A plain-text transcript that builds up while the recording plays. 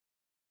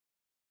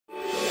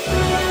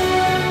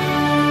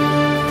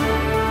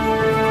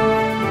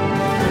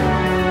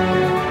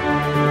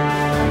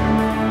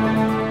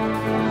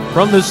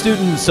From the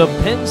students of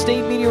Penn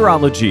State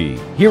Meteorology,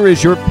 here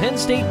is your Penn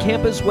State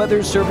Campus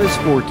Weather Service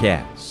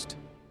forecast.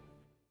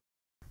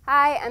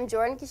 Hi, I'm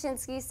Jordyn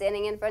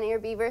standing in front of your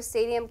Beaver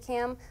Stadium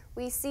cam.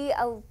 We see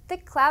a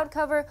thick cloud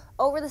cover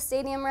over the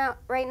stadium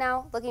right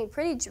now, looking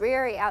pretty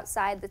dreary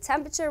outside. The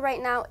temperature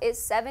right now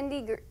is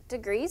 70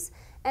 degrees,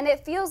 and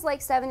it feels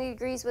like 70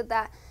 degrees with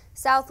that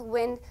south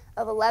wind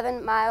of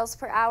 11 miles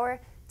per hour.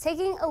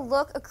 Taking a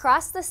look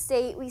across the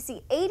state, we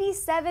see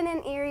 87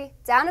 in Erie,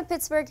 down in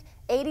Pittsburgh,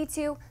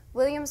 82,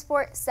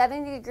 Williamsport,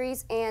 70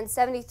 degrees, and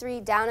 73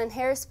 down in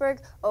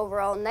Harrisburg.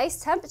 Overall, nice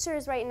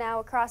temperatures right now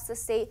across the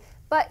state,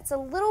 but it's a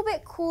little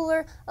bit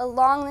cooler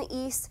along the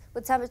east,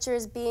 with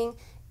temperatures being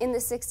in the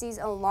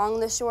 60s along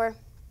the shore.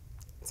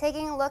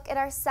 Taking a look at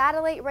our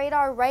satellite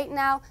radar right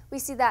now, we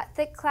see that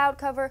thick cloud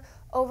cover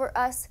over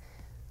us.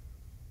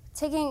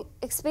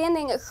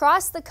 Expanding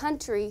across the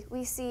country,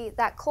 we see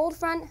that cold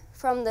front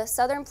from the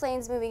southern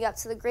plains moving up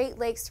to the Great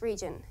Lakes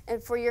region.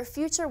 And for your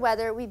future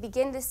weather, we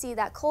begin to see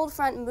that cold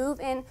front move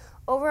in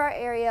over our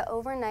area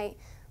overnight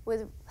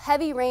with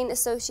heavy rain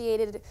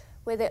associated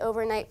with it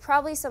overnight,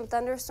 probably some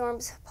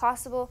thunderstorms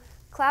possible.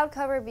 Cloud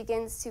cover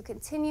begins to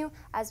continue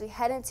as we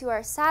head into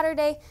our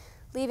Saturday,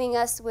 leaving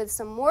us with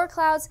some more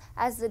clouds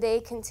as the day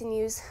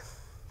continues.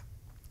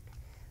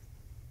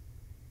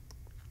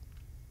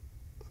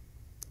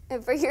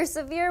 And for your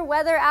severe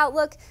weather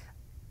outlook,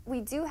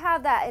 we do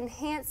have that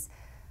enhanced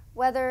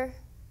weather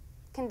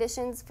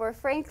conditions for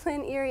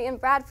Franklin, Erie,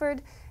 and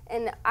Bradford.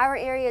 In our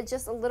area,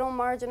 just a little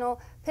marginal.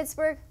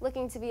 Pittsburgh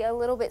looking to be a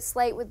little bit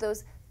slight with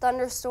those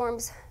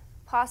thunderstorms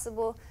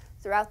possible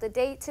throughout the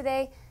day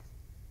today.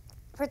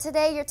 For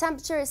today, your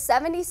temperature is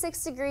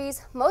 76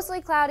 degrees,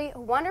 mostly cloudy,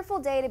 a wonderful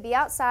day to be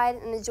outside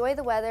and enjoy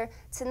the weather.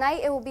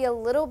 Tonight, it will be a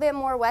little bit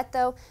more wet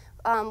though.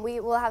 We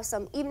will have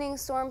some evening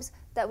storms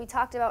that we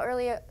talked about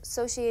earlier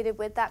associated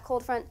with that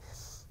cold front.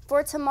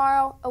 For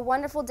tomorrow, a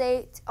wonderful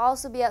day to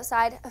also be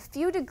outside, a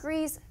few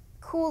degrees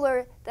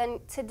cooler than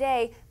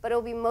today, but it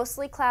will be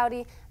mostly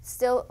cloudy.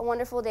 Still a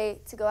wonderful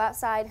day to go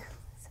outside.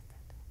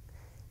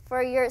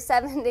 For your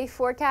 7-day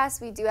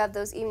forecast, we do have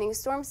those evening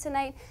storms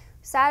tonight.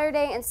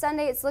 Saturday and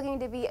Sunday, it's looking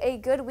to be a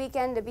good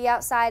weekend to be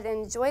outside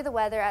and enjoy the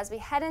weather as we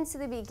head into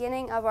the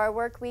beginning of our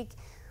work week.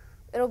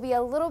 It'll be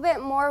a little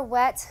bit more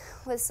wet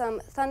with some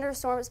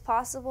thunderstorms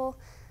possible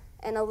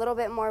and a little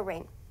bit more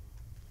rain.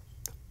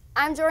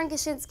 I'm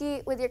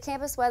Jordyn with your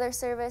Campus Weather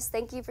Service.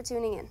 Thank you for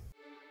tuning in.